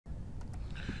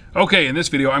Okay, in this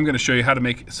video, I'm going to show you how to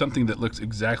make something that looks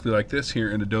exactly like this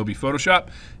here in Adobe Photoshop.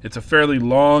 It's a fairly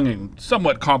long and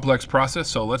somewhat complex process,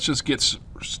 so let's just get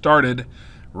started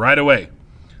right away.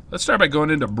 Let's start by going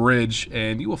into Bridge,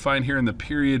 and you will find here in the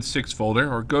Period 6 folder,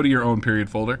 or go to your own Period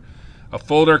folder, a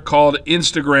folder called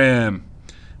Instagram.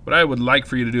 What I would like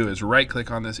for you to do is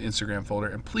right-click on this Instagram folder,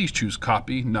 and please choose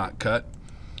Copy, not Cut.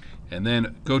 And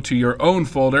then go to your own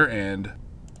folder and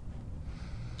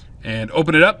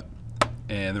open it up.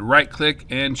 And then right-click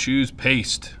and choose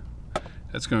Paste.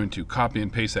 That's going to copy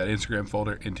and paste that Instagram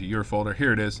folder into your folder.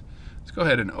 Here it is. Let's go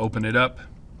ahead and open it up.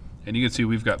 And you can see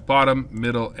we've got bottom,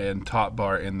 middle, and top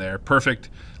bar in there. Perfect.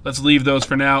 Let's leave those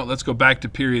for now. Let's go back to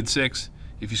Period 6.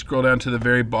 If you scroll down to the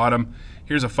very bottom,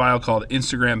 here's a file called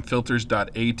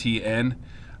instagramfilters.atn.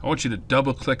 I want you to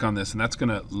double-click on this, and that's going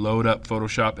to load up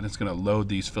Photoshop, and it's going to load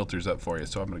these filters up for you.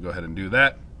 So I'm going to go ahead and do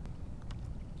that.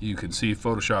 You can see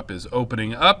Photoshop is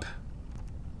opening up.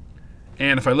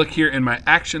 And if I look here in my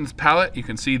Actions palette, you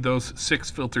can see those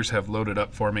 6 filters have loaded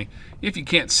up for me. If you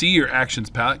can't see your Actions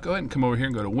palette, go ahead and come over here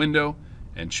and go to Window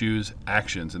and choose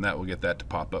Actions, and that will get that to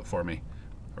pop up for me,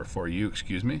 or for you,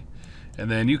 excuse me.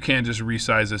 And then you can just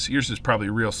resize this. Yours is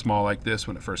probably real small like this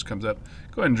when it first comes up.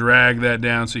 Go ahead and drag that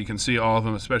down so you can see all of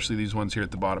them, especially these ones here at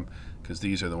the bottom, because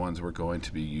these are the ones we're going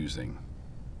to be using.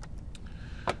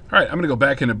 All right, I'm going to go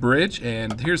back into Bridge,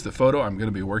 and here's the photo I'm going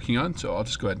to be working on. So I'll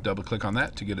just go ahead and double-click on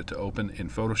that to get it to open in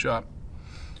Photoshop.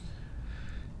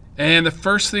 And the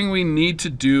first thing we need to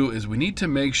do is we need to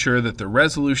make sure that the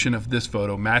resolution of this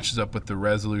photo matches up with the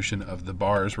resolution of the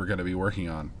bars we're going to be working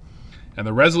on. And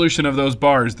the resolution of those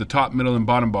bars, the top, middle, and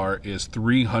bottom bar, is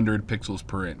 300 pixels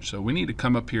per inch. So we need to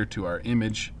come up here to our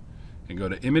image and go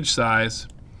to Image Size,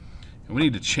 and we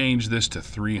need to change this to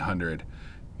 300.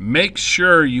 Make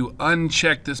sure you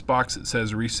uncheck this box that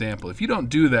says Resample. If you don't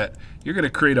do that, you're going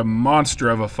to create a monster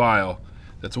of a file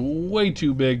that's way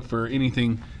too big for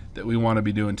anything that we want to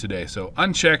be doing today. So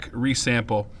uncheck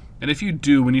Resample, and if you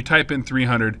do, when you type in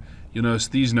 300, you'll notice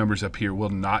these numbers up here will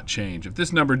not change. If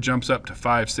this number jumps up to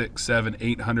 5, 6, 7,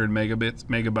 800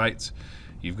 megabytes,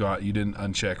 you didn't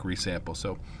uncheck Resample.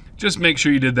 So just make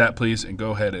sure you did that, please, and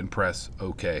go ahead and press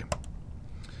OK.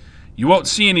 You won't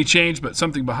see any change, but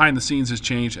something behind the scenes has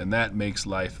changed, and that makes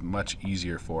life much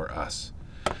easier for us.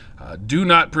 Do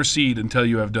not proceed until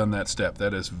you have done that step.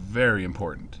 That is very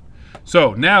important.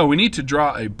 So now we need to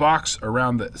draw a box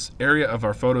around this area of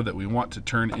our photo that we want to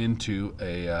turn into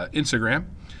a Instagram.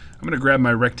 I'm going to grab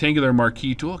my rectangular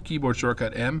marquee tool, keyboard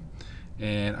shortcut M,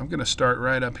 and I'm going to start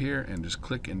right up here and just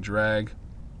click and drag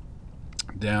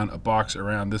down a box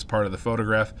around this part of the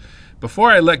photograph.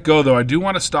 Before I let go, though, I do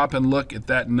want to stop and look at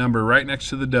that number right next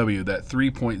to the W, that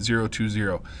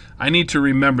 3.020. I need to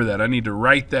remember that. I need to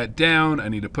write that down. I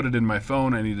need to put it in my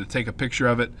phone. I need to take a picture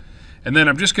of it. And then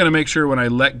I'm just going to make sure when I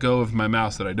let go of my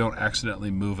mouse that I don't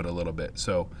accidentally move it a little bit.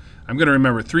 So I'm going to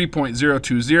remember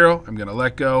 3.020. I'm going to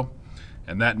let go,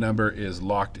 and that number is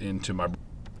locked into my...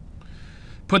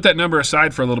 Put that number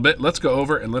aside for a little bit. Let's go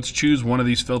over and let's choose one of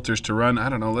these filters to run. I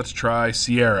don't know, let's try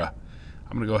Sierra.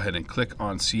 I'm going to go ahead and click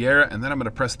on Sierra, and then I'm going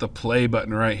to press the play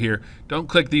button right here. Don't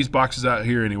click these boxes out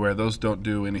here anywhere. Those don't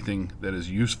do anything that is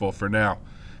useful for now.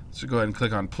 So go ahead and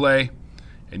click on play,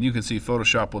 and you can see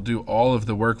Photoshop will do all of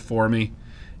the work for me.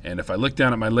 And if I look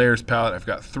down at my layers palette, I've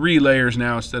got 3 layers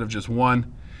now instead of just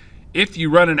 1. If you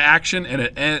run an action and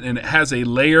it has a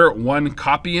layer 1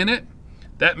 copy in it,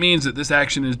 that means that this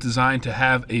action is designed to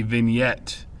have a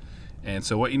vignette. And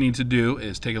so what you need to do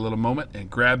is take a little moment and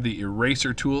grab the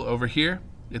eraser tool over here.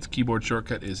 Its keyboard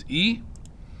shortcut is E.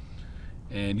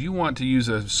 And you want to use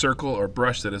a circle or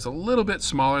brush that is a little bit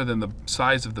smaller than the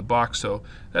size of the box. So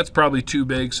that's probably too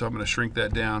big, so I'm going to shrink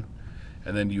that down.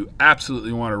 And then you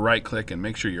absolutely want to right click and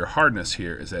make sure your hardness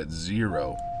here is at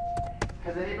 0.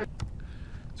 So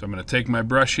I'm going to take my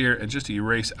brush here and just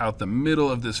erase out the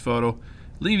middle of this photo,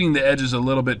 leaving the edges a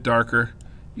little bit darker.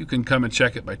 You can come and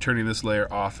check it by turning this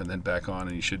layer off and then back on,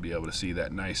 and you should be able to see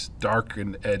that nice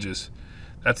darkened edges.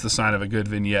 That's the sign of a good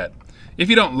vignette. If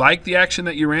you don't like the action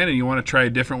that you ran and you want to try a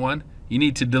different one, you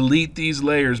need to delete these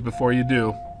layers before you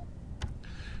do.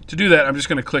 To do that, I'm just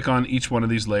going to click on each one of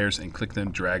these layers and click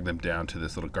them, drag them down to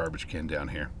this little garbage can down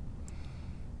here.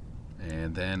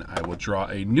 And then I will draw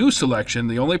a new selection.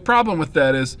 The only problem with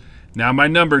that is now my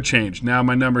number changed. Now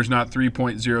my number is not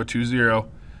 3.020.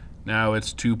 Now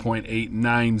it's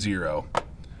 2.890.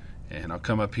 And I'll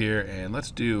come up here and let's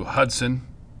do Hudson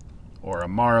or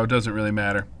Amaro, doesn't really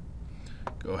matter.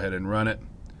 Go ahead and run it.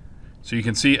 So you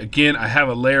can see, again, I have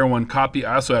a layer 1 copy.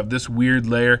 I also have this weird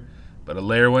layer, but a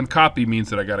layer 1 copy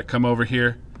means that I got to come over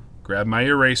here, grab my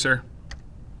eraser,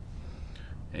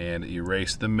 and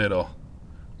erase the middle.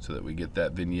 so that we get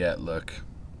that vignette look.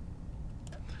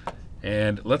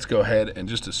 And let's go ahead and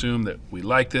just assume that we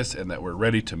like this and that we're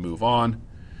ready to move on.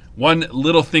 One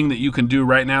little thing that you can do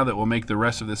right now that will make the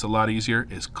rest of this a lot easier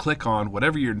is click on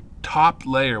whatever your top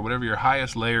layer, whatever your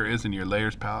highest layer is in your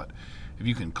layers palette. If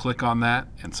you can click on that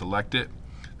and select it,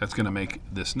 that's going to make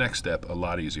this next step a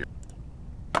lot easier.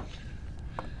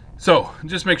 So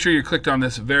just make sure you're clicked on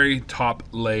this very top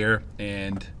layer,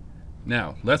 and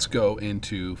now let's go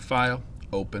into File,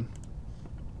 Open,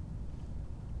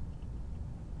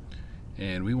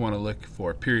 and we want to look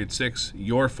for period 6,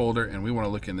 your folder, and we want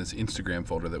to look in this Instagram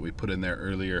folder that we put in there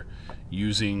earlier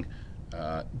using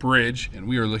Bridge, and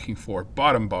we are looking for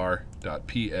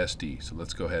bottombar.psd. So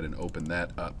let's go ahead and open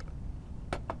that up.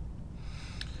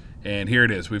 And here it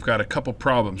is. We've got a couple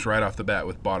problems right off the bat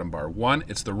with bottom bar. One,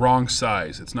 it's the wrong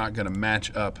size. It's not going to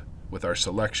match up with our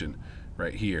selection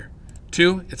right here.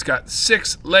 Two, it's got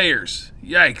 6 layers.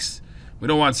 Yikes. We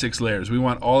don't want 6 layers. We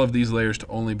want all of these layers to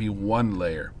only be 1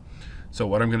 layer. So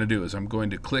what I'm going to do is I'm going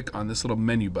to click on this little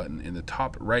menu button in the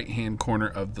top right-hand corner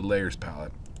of the layers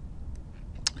palette.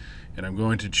 And I'm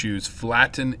going to choose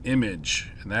Flatten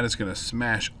Image. And that is going to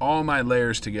smash all my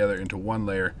layers together into 1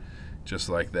 layer, just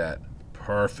like that.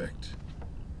 Perfect.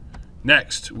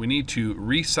 Next, we need to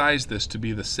resize this to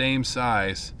be the same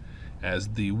size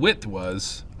as the width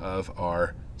was of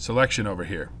our selection over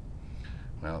here.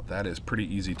 Well, that is pretty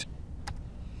easy to.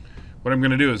 What I'm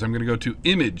going to do is I'm going to go to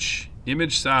Image,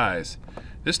 Image Size.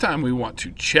 This time we want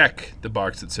to check the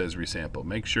box that says Resample.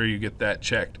 Make sure you get that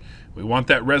checked. We want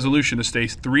that resolution to stay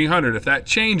 300. If that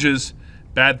changes,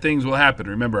 bad things will happen.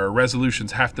 Remember, our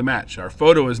resolutions have to match. Our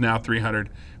photo is now 300,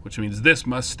 which means this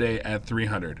must stay at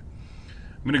 300.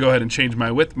 I'm going to go ahead and change my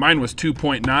width. Mine was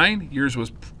 2.9. Yours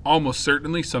was almost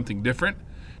certainly something different.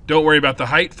 Don't worry about the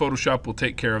height. Photoshop will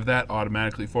take care of that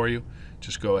automatically for you.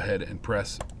 Just go ahead and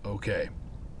press OK.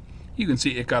 You can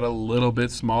see it got a little bit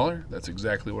smaller. That's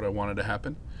exactly what I wanted to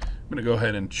happen. I'm going to go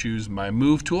ahead and choose my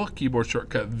Move tool, keyboard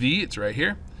shortcut V. It's right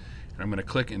here. And I'm going to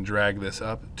click and drag this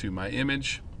up to my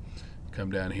image. Come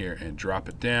down here and drop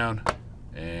it down,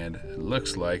 and it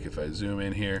looks like if I zoom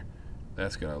in here,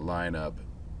 that's going to line up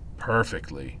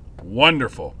perfectly.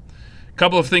 Wonderful. A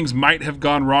couple of things might have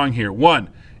gone wrong here. One,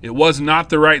 it was not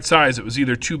the right size. It was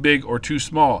either too big or too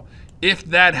small. If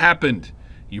that happened,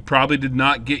 you probably did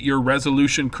not get your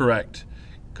resolution correct.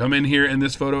 Come in here in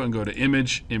this photo and go to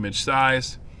Image, Image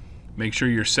Size. Make sure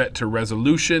you're set to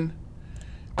Resolution.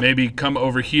 Maybe come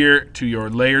over here to your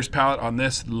Layers palette on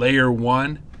this, Layer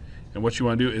 1. And what you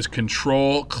want to do is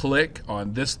Control-click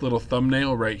on this little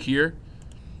thumbnail right here.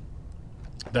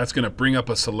 That's going to bring up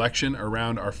a selection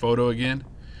around our photo again.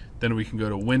 Then we can go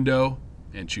to Window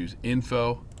and choose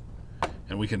Info.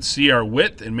 And we can see our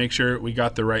width and make sure we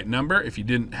got the right number. If you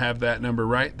didn't have that number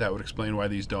right, that would explain why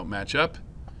these don't match up.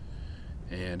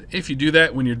 And if you do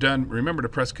that, when you're done, remember to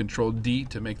press Control-D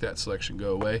to make that selection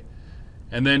go away.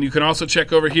 And then you can also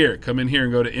check over here. Come in here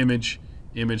and go to Image,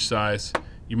 Image Size.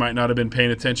 You might not have been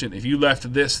paying attention. If you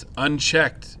left this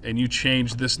unchecked and you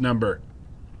changed this number,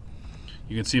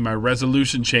 you can see my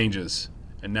resolution changes,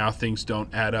 and now things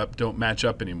don't add up, don't match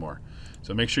up anymore.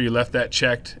 So make sure you left that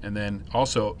checked, and then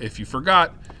also, if you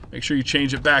forgot, make sure you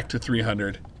change it back to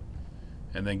 300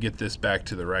 and then get this back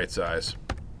to the right size.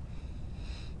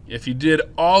 If you did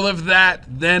all of that,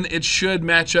 then it should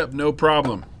match up no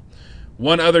problem.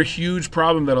 One other huge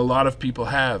problem that a lot of people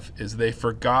have is they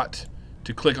forgot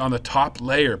to click on the top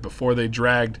layer before they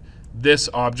dragged this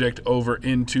object over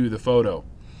into the photo.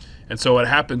 And so what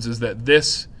happens is that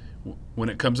this, when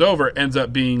it comes over, ends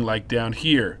up being like down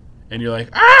here. And you're like,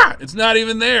 ah, it's not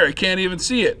even there. I can't even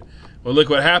see it. Well, look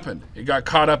what happened. It got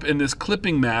caught up in this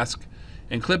clipping mask.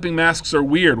 And clipping masks are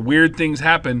weird. Weird things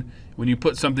happen when you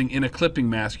put something in a clipping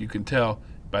mask. You can tell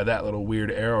by that little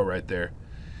weird arrow right there.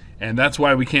 And that's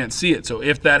why we can't see it. So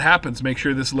if that happens, make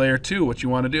sure this layer 2, what you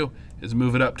want to do is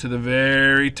move it up to the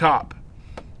very top.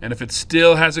 And if it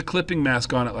still has a clipping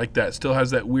mask on it like that, still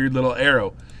has that weird little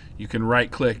arrow, you can right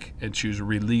click and choose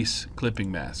Release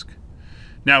Clipping Mask.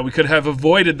 Now we could have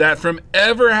avoided that from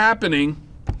ever happening.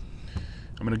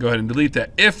 I'm going to go ahead and delete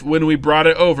that. If when we brought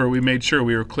it over, we made sure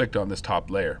we were clicked on this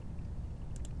top layer.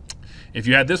 If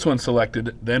you had this one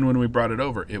selected, then when we brought it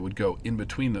over, it would go in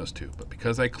between those two. But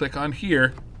because I click on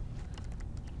here,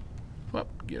 well,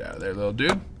 get out of there, little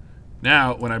dude.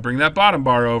 Now, when I bring that bottom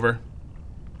bar over,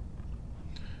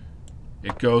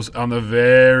 it goes on the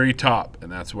very top,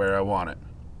 and that's where I want it.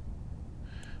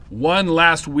 One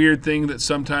last weird thing that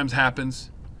sometimes happens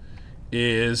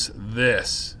is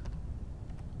this.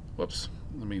 Whoops,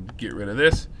 let me get rid of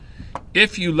this.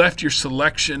 If you left your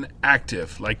selection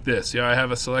active like this, see how I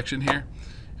have a selection here?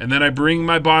 And then I bring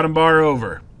my bottom bar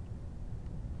over.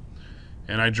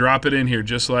 and I drop it in here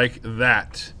just like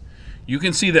that. You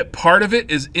can see that part of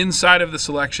it is inside of the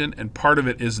selection and part of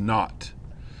it is not.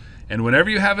 And whenever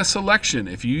you have a selection,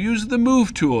 if you use the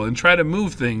move tool and try to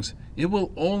move things, it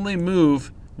will only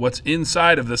move what's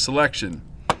inside of the selection.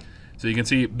 So you can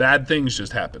see bad things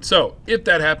just happen. So if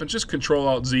that happens, just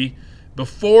Control-Alt-Z.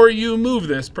 Before you move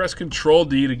this, press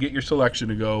Control-D to get your selection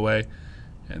to go away.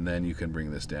 And then you can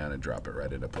bring this down and drop it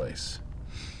right into place.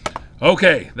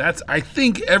 Okay, that's, I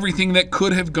think, everything that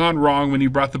could have gone wrong when you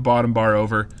brought the bottom bar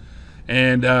over.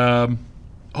 And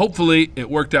hopefully it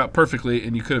worked out perfectly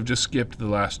and you could have just skipped the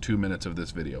last 2 minutes of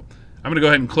this video. I'm going to go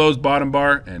ahead and close bottom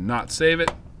bar and not save it.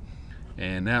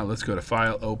 And now let's go to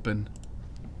File, Open.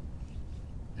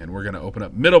 And we're going to open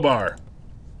up middle bar.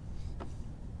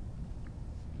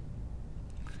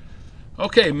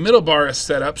 Okay, middle bar is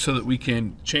set up so that we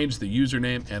can change the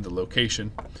username and the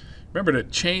location. Remember to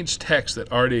change text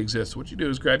that already exists. What you do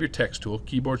is grab your text tool,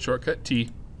 keyboard shortcut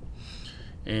T,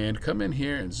 and come in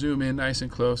here and zoom in nice and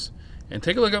close. And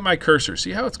take a look at my cursor.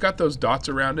 See how it's got those dots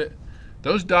around it?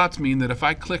 Those dots mean that if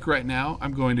I click right now,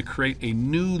 I'm going to create a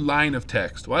new line of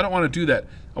text. Well, I don't want to do that.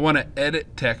 I want to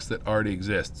edit text that already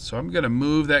exists. So I'm going to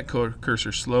move that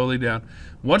cursor slowly down.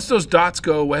 Once those dots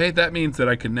go away, that means that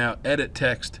I can now edit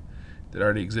text that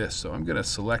already exists. So I'm going to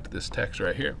select this text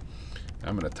right here.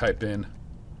 I'm going to type in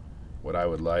what I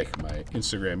would like my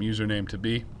Instagram username to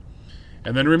be.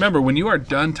 And then remember, when you are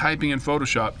done typing in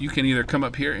Photoshop, you can either come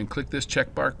up here and click this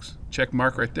check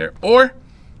mark right there, or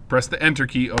press the Enter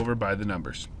key over by the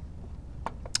numbers.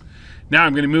 Now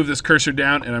I'm going to move this cursor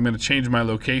down and I'm going to change my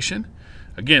location.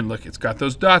 Again, look, it's got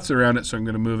those dots around it, so I'm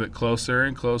going to move it closer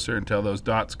and closer until those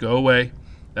dots go away.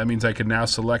 That means I can now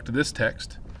select this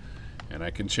text, and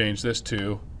I can change this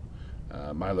to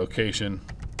my location,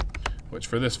 which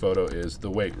for this photo is the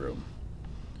weight room.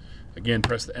 Again,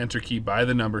 press the Enter key by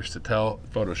the numbers to tell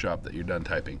Photoshop that you're done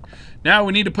typing. Now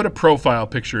we need to put a profile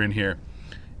picture in here.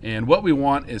 And what we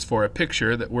want is for a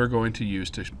picture that we're going to use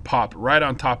to pop right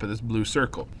on top of this blue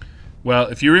circle. Well,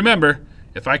 if you remember,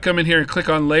 if I come in here and click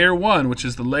on layer 1, which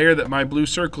is the layer that my blue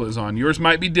circle is on, yours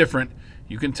might be different.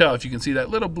 You can tell if you can see that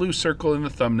little blue circle in the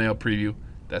thumbnail preview.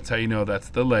 That's how you know that's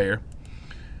the layer.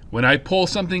 When I pull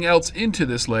something else into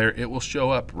this layer, it will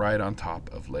show up right on top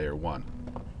of layer 1.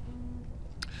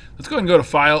 Let's go ahead and go to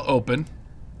File, Open.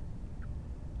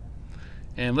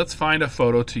 And let's find a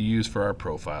photo to use for our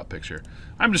profile picture.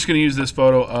 I'm just going to use this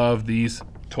photo of these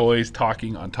toys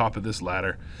talking on top of this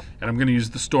ladder. And I'm going to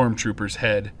use the Stormtrooper's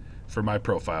head for my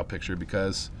profile picture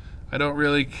because I don't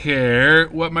really care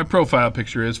what my profile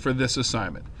picture is for this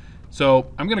assignment.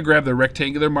 So I'm going to grab the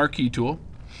rectangular marquee tool.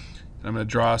 And I'm going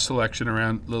to draw a selection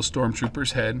around little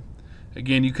Stormtrooper's head.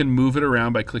 Again, you can move it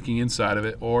around by clicking inside of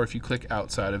it, or if you click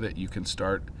outside of it, you can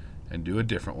start and do a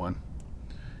different one.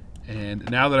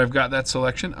 And now that I've got that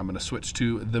selection, I'm going to switch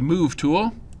to the Move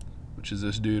tool, which is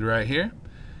this dude right here.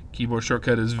 Keyboard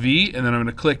shortcut is V, and then I'm going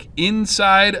to click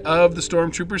inside of the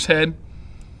Stormtrooper's head.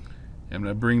 I'm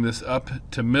going to bring this up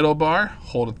to middle bar,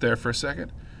 hold it there for a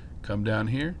second, come down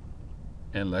here,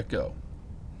 and let go.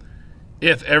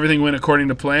 If everything went according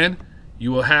to plan,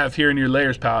 you will have here in your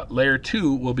layers palette, layer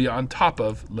 2 will be on top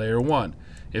of layer 1.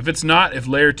 If it's not, if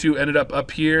layer 2 ended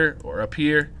up here or up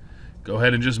here, go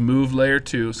ahead and just move layer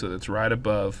 2 so that's right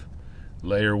above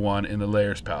layer 1 in the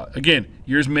layers palette. Again,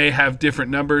 yours may have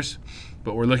different numbers,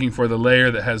 but we're looking for the layer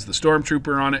that has the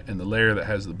Stormtrooper on it and the layer that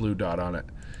has the blue dot on it.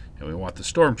 And we want the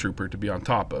Stormtrooper to be on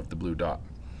top of the blue dot.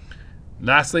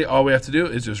 Lastly, all we have to do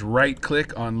is just right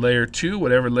click on layer 2,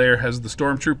 whatever layer has the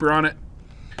Stormtrooper on it,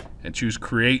 and choose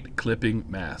Create Clipping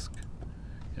Mask.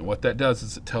 And what that does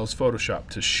is it tells Photoshop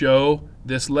to show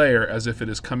this layer as if it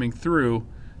is coming through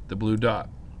the blue dot.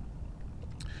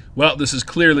 Well, this is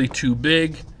clearly too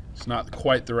big. It's not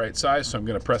quite the right size, so I'm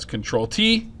going to press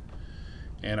Control-T.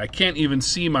 And I can't even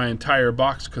see my entire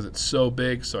box because it's so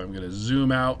big, so I'm going to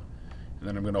zoom out. And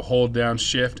then I'm going to hold down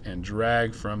Shift and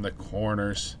drag from the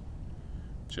corners,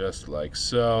 just like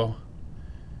so.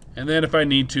 And then if I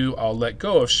need to, I'll let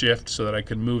go of Shift so that I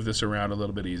can move this around a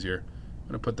little bit easier. I'm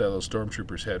going to put that little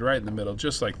Stormtrooper's head right in the middle,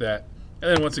 just like that.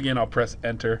 And then once again, I'll press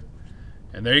Enter.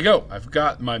 And there you go. I've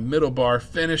got my middle bar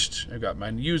finished. I've got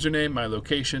my username, my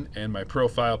location, and my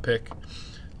profile pic.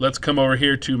 Let's come over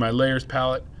here to my layers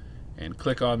palette and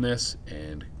click on this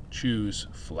and choose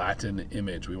Flatten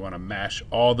Image. We want to mash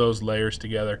all those layers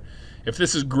together. If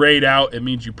this is grayed out, it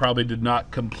means you probably did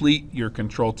not complete your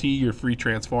Control-T, your free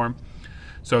transform.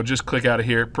 So just click out of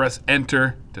here, press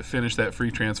Enter to finish that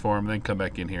free transform, then come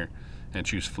back in here and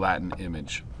choose Flatten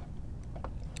Image.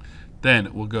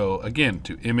 Then we'll go again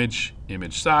to Image,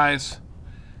 Image Size.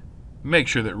 Make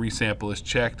sure that Resample is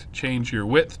checked. Change your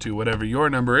width to whatever your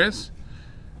number is.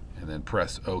 and then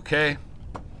press OK.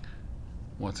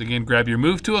 Once again, grab your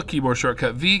Move tool, keyboard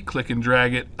shortcut V, click and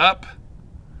drag it up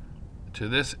to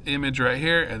this image right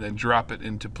here, and then drop it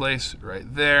into place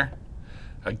right there.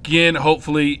 Again,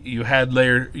 hopefully you had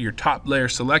your top layer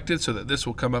selected so that this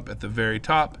will come up at the very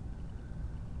top.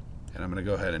 And I'm going to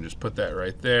go ahead and just put that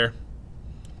right there.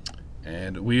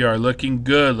 And we are looking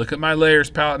good. Look at my layers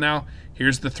palette now.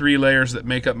 Here's the 3 layers that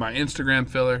make up my Instagram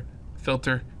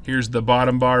filter. Here's the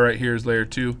bottom bar right here is layer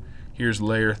 2. Here's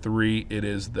layer 3. It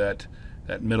is that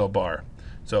middle bar.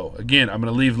 So again, I'm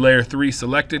going to leave layer 3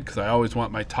 selected because I always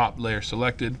want my top layer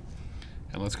selected.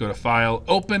 And let's go to File,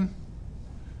 Open.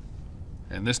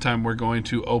 And this time we're going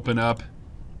to open up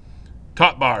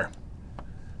top bar.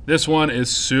 This one is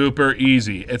super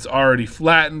easy. It's already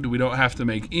flattened. We don't have to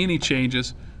make any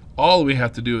changes. All we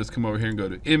have to do is come over here and go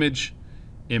to Image,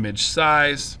 Image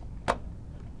Size,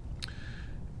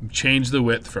 change the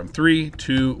width from 3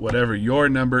 to whatever your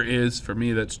number is. For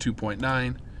me, that's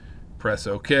 2.9. Press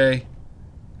OK.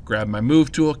 Grab my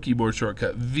Move tool, keyboard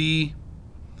shortcut V,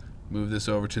 move this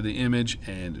over to the image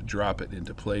and drop it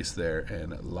into place there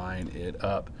and line it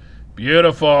up.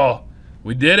 Beautiful.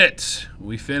 We did it.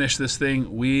 We finished this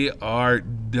thing. We are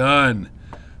done.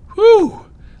 Whew.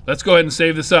 Let's go ahead and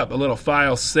save this up. A little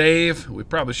file save. We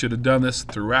probably should have done this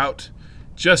throughout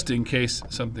just in case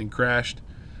something crashed.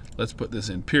 Let's put this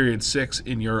in period 6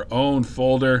 in your own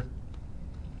folder.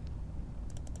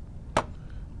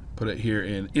 Put it here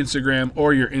in Instagram,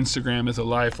 or your Instagram is a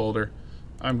live folder.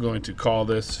 I'm going to call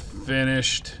this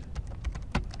Finished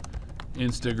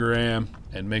Instagram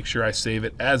and make sure I save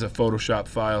it as a Photoshop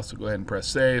file. So go ahead and press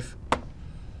Save.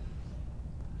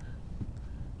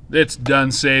 It's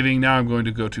done saving. Now I'm going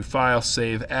to go to File,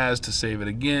 Save As to save it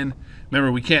again.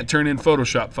 Remember, we can't turn in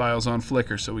Photoshop files on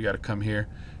Flickr, so we got to come here,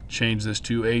 change this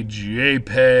to a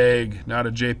JPEG, not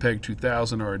a JPEG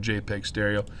 2000 or a JPEG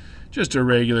stereo, just a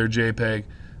regular JPEG.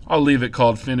 I'll leave it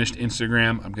called Finished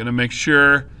Instagram. I'm going to make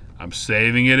sure I'm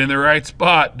saving it in the right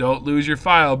spot. Don't lose your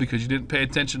file because you didn't pay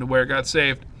attention to where it got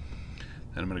saved.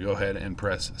 And I'm going to go ahead and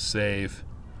press Save.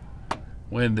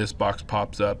 When this box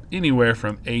pops up, anywhere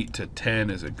from 8 to 10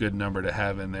 is a good number to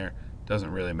have in there.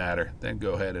 Doesn't really matter. Then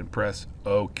go ahead and press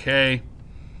OK.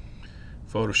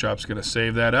 Photoshop's going to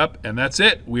save that up, and that's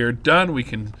it. We are done. We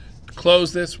can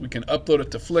close this. We can upload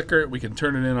it to Flickr. We can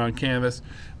turn it in on Canvas.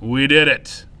 We did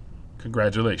it.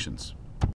 Congratulations.